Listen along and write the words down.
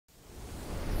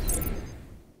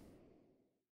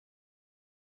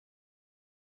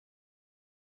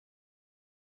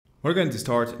We're going to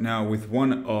start now with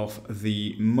one of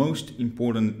the most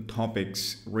important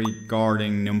topics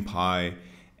regarding Numpy,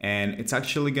 and it's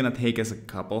actually going to take us a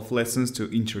couple of lessons to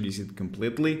introduce it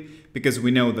completely, because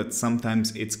we know that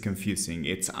sometimes it's confusing.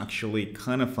 It's actually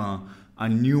kind of a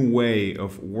new way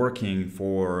of working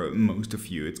for most of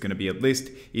you. It's going to be, at least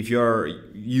if you're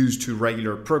used to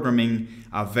regular programming,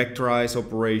 vectorized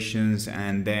operations,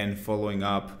 and then following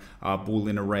up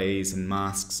Boolean arrays and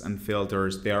masks and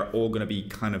filters, they are all going to be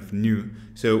kind of new.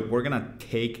 So we're going to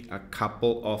take a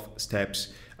couple of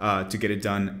steps to get it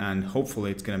done, and hopefully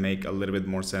it's going to make a little bit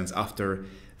more sense after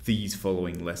these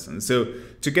following lessons. So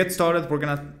to get started, we're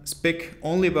going to speak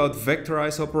only about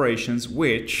vectorized operations,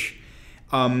 which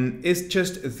is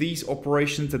just these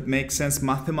operations that make sense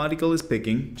mathematically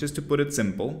speaking, just to put it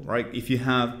simple, right? If you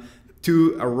have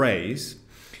two arrays,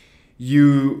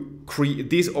 you create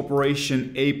this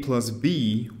operation A plus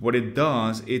B. What it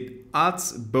does, it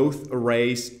adds both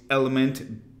arrays element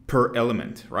per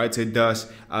element, right? So it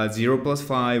does 0 plus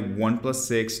 5, 1 plus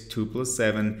 6, 2 plus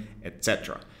 7,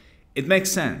 etc. It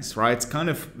makes sense, right? It's kind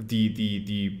of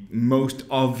the most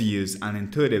obvious and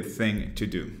intuitive thing to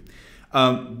do.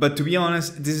 But to be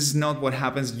honest, this is not what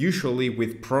happens usually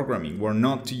with programming. We're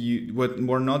not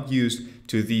used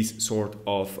to this sort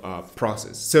of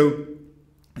process. So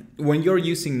when you're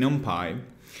using Numpy,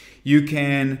 you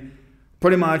can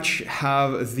pretty much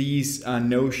have this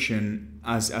notion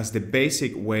as the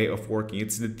basic way of working.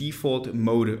 It's the default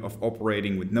mode of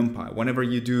operating with Numpy. Whenever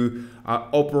you do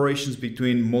operations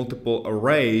between multiple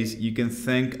arrays, you can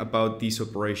think about these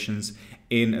operations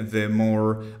in the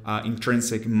more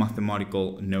intrinsic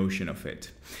mathematical notion of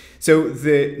it. So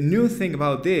the new thing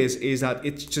about this is that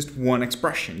it's just one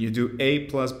expression. You do A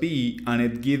plus B and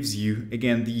it gives you,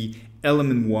 again, the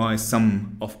element-wise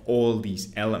sum of all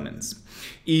these elements.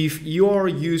 If you are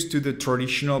used to the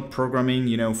traditional programming,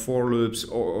 you know, for loops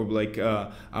or like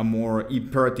a more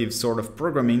imperative sort of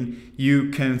programming, you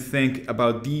can think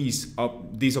about these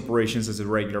operations as a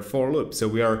regular for loop. So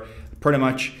we are pretty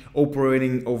much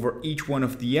operating over each one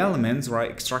of the elements, right?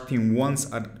 Extracting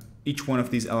once at each one of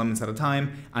these elements at a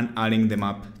time and adding them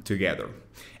up together.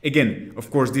 Again, of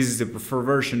course, this is the preferred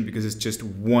version because it's just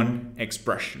one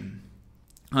expression.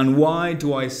 And why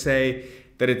do I say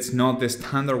that it's not the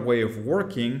standard way of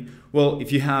working? Well,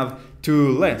 if you have two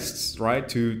lists, right?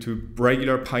 Two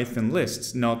regular Python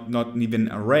lists, not even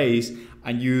arrays,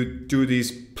 and you do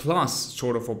this plus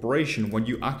sort of operation, what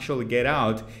you actually get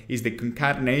out is the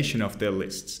concatenation of the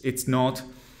lists. It's not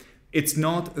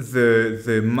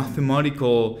the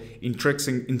mathematical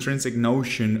intrinsic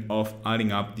notion of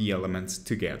adding up the elements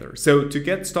together. So to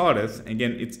get started,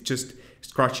 again, it's just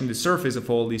scratching the surface of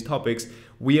all these topics.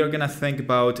 We are gonna think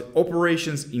about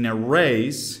operations in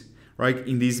arrays, right,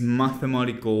 in this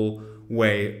mathematical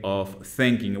way of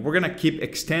thinking. We're gonna keep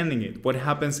extending it. What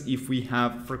happens if we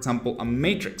have, for example, a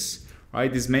matrix,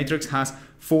 right? This matrix has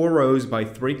 4 rows by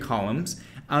 3 columns,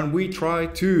 and we try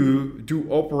to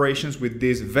do operations with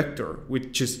this vector,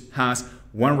 which just has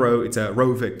 1 row. It's a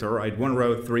row vector, right? 1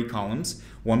 row, 3 columns,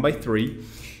 1 by 3.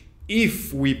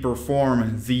 If we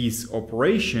perform this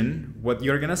operation, what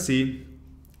you're gonna see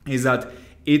is that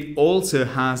it also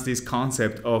has this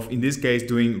concept of, in this case,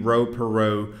 doing row per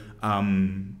row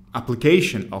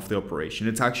application of the operation.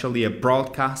 It's actually a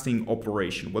broadcasting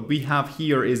operation. What we have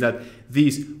here is that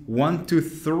this 1 to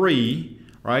 3,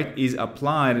 right, is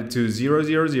applied to 0,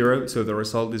 0, 0. So the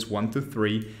result is 1 to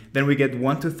 3. Then we get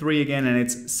 1 to 3 again, and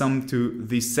it's summed to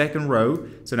the second row.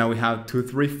 So now we have 2,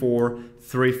 3, 4,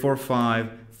 3, 4, 5,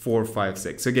 4, 5,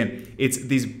 6. So again, it's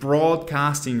this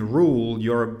broadcasting rule.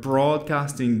 You're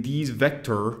broadcasting these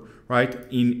vector, right,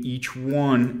 in each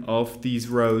one of these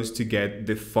rows to get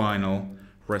the final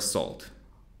result.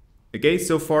 Okay,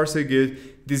 so far so good.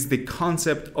 This is the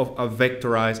concept of a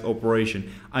vectorized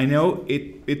operation. I know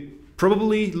it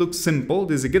probably looks simple.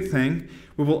 This is a good thing.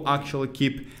 We will actually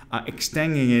keep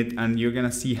extending it, and you're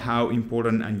gonna see how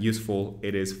important and useful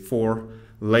it is for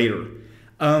later.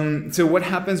 So what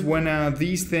happens when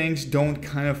these things don't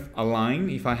kind of align?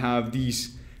 If I have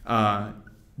this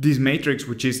matrix,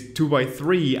 which is 2 by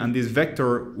 3, and this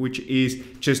vector, which is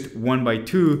just 1 by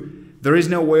 2, there is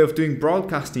no way of doing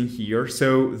broadcasting here.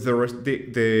 So the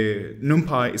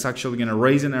Numpy is actually going to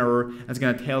raise an error, and it's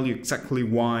going to tell you exactly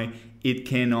why it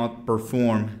cannot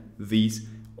perform this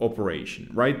operation,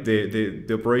 right? The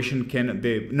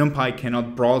Numpy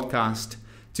cannot broadcast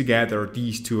together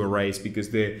these two arrays because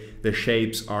the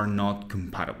shapes are not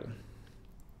compatible.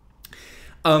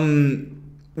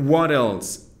 What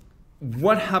else?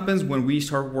 What happens when we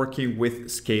start working with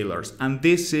scalars? And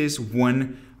this is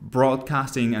when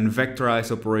broadcasting and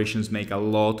vectorized operations make a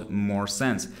lot more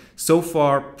sense. So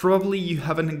far, probably you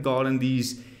haven't gotten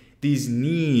these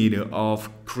need of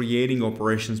creating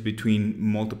operations between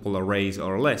multiple arrays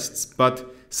or lists,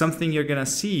 but something you're gonna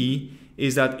see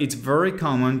is that it's very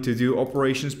common to do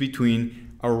operations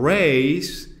between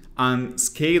arrays and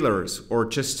scalars, or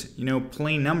just, you know,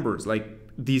 plain numbers like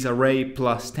this array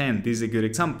plus 10. This is a good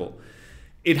example.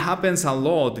 It happens a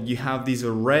lot that you have this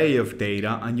array of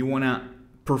data and you want to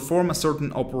perform a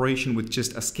certain operation with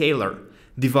just a scalar.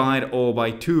 Divide all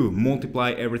by 2,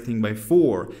 multiply everything by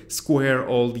 4, square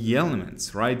all the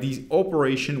elements, right? This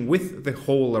operation with the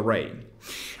whole array.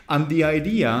 And the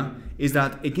idea is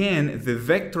that, again, the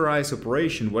vectorized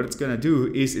operation, what it's going to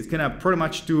do is it's going to pretty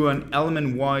much do an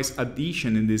element-wise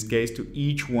addition, in this case, to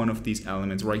each one of these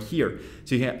elements right here.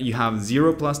 So you have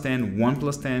 0 plus 10, 1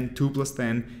 plus 10, 2 plus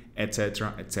 10,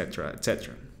 etc., etc.,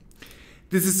 etc.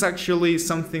 This is actually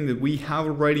something that we have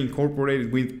already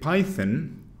incorporated with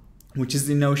Python, which is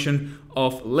the notion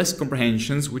of list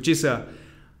comprehensions, which is a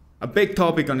big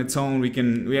topic on its own.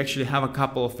 We actually have a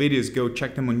couple of videos, go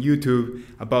check them on YouTube,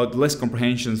 about list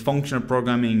comprehensions, functional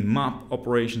programming, map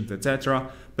operations,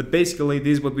 etc. But basically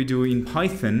this is what we do in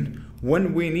Python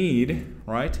when we need,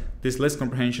 right, this list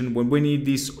comprehension, when we need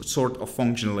this sort of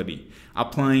functionality,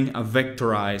 applying a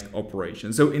vectorized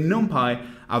operation. So in Numpy,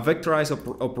 a vectorized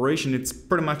operation, it's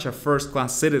pretty much a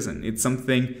first-class citizen. It's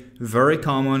something very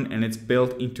common and it's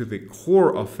built into the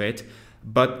core of it,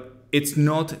 but it's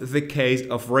not the case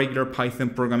of regular Python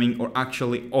programming or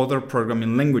actually other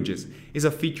programming languages. It's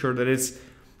a feature that is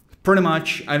pretty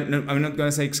much, I'm not going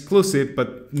to say exclusive,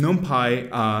 but Numpy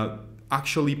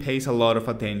actually pays a lot of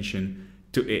attention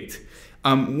to it.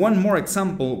 One more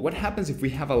example, what happens if we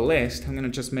have a list? I'm going to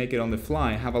just make it on the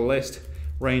fly. I have a list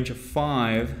range of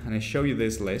 5, and I show you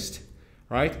this list,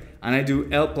 right? And I do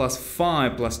L plus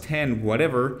 5 plus 10,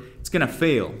 whatever, it's gonna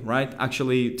fail, right?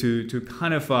 Actually, to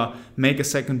kind of make a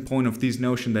second point of this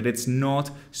notion that it's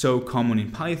not so common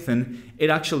in Python,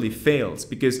 it actually fails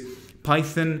because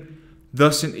Python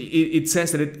doesn't, it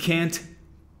says that it can't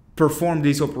perform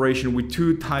this operation with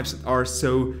two types that are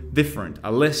so different,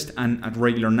 a list and a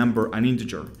regular number, an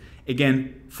integer.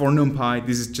 Again, for Numpy,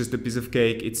 this is just a piece of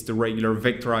cake. It's the regular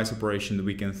vectorized operation that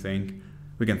we can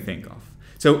think of.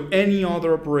 So any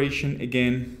other operation,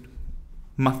 again,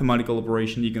 mathematical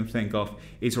operation you can think of,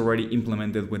 is already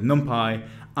implemented with Numpy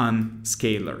and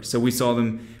scalar. So we saw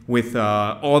them with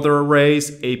other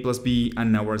arrays, a plus b,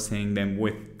 and now we're seeing them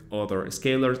with other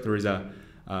scalars. There is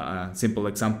a simple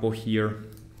example here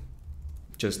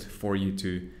just for you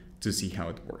to see how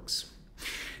it works.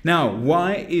 Now,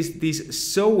 why is this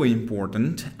so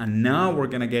important? And now we're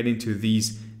gonna get into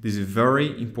this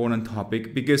very important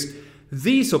topic, because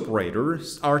these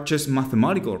operators are just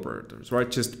mathematical operators,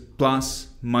 right? Just plus,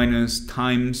 minus,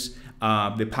 times,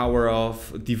 the power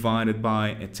of, divided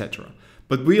by, etc.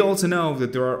 But we also know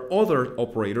that there are other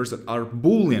operators that are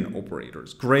Boolean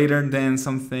operators, greater than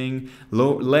something,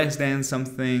 less than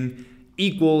something,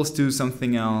 equals to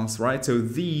something else, right? So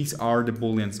these are the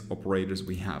Boolean operators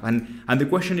we have. And the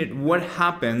question is, what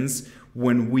happens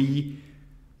when we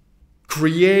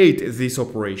create this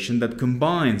operation that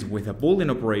combines with a Boolean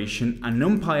operation, a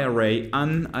Numpy array,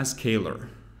 and a scalar?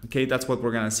 Okay, that's what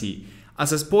we're gonna see.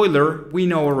 As a spoiler, we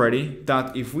know already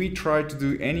that if we try to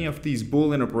do any of these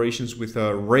Boolean operations with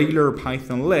a regular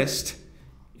Python list,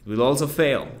 it will also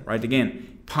fail, right?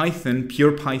 Again, Python,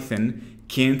 pure Python,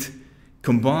 can't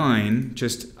combine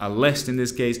just a list, in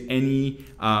this case, any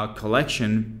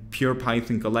collection, pure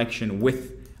Python collection,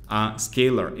 with a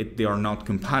scalar. They are not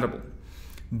compatible.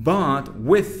 But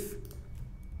with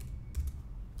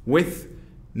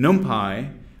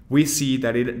Numpy, we see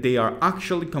that they are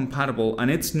actually compatible,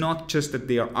 and it's not just that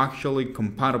they are actually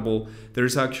compatible,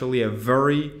 there's actually a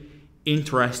very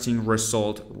interesting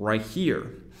result right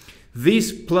here.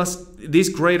 This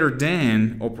greater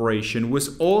than operation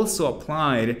was also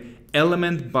applied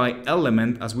element by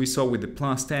element, as we saw with the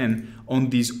plus 10 on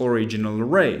this original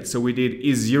array. So we did,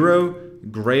 is 0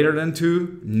 greater than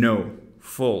 2? No,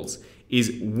 false.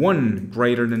 Is 1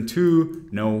 greater than 2?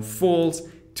 No, false.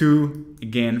 2,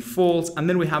 again, false. And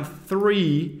then we have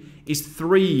 3. Is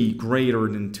 3 greater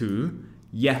than 2?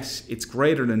 Yes, it's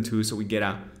greater than 2, so we get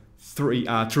a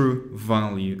true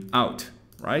value out,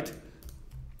 right?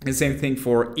 The same thing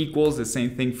for equals, the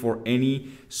same thing for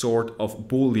any sort of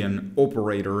Boolean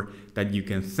operator that you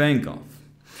can think of.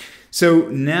 So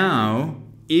now,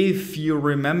 if you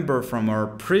remember from our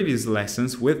previous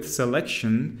lessons with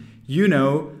selection, you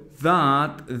know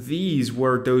that these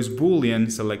were those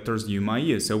Boolean selectors you might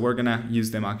use. So we're gonna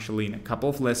use them actually in a couple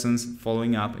of lessons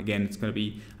following up. Again, it's gonna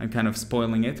be, I'm kind of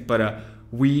spoiling it, but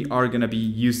we are going to be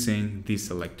using these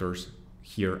selectors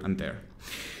here and there.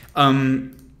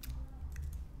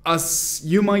 As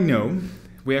you might know,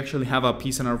 we actually have a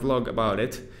piece in our vlog about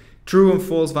it. True and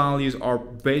false values are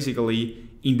basically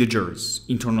integers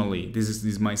internally.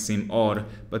 This might seem odd,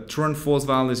 but true and false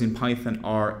values in Python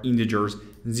are integers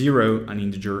 0 and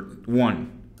integer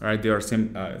 1. Right? They are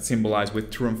symbolized with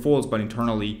true and false, but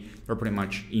internally they're pretty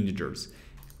much integers.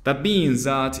 That means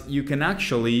that you can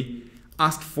actually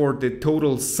ask for the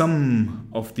total sum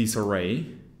of this array,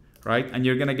 right? And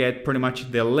you're gonna get pretty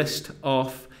much the list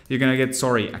of, you're gonna get,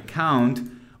 sorry, a count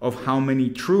of how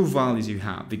many true values you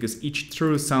have, because each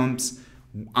true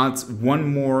adds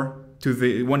one more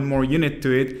unit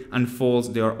to it, and false,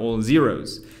 they are all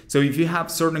zeros. So if you have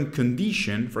certain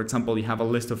condition, for example, you have a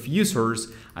list of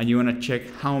users and you wanna check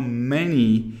how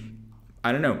many,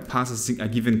 I don't know, passes a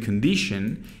given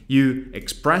condition, you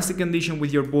express the condition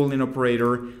with your Boolean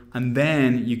operator, and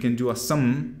then you can do a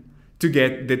sum to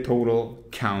get the total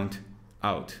count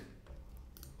out.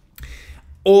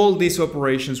 All these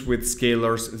operations with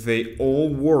scalars, they all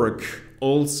work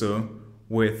also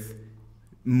with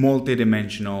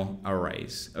multi-dimensional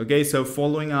arrays. Okay, so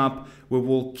following up, we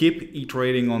will keep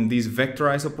iterating on these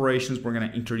vectorized operations. We're going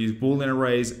to introduce Boolean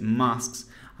arrays, masks,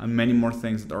 and many more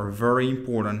things that are very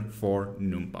important for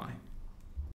NumPy.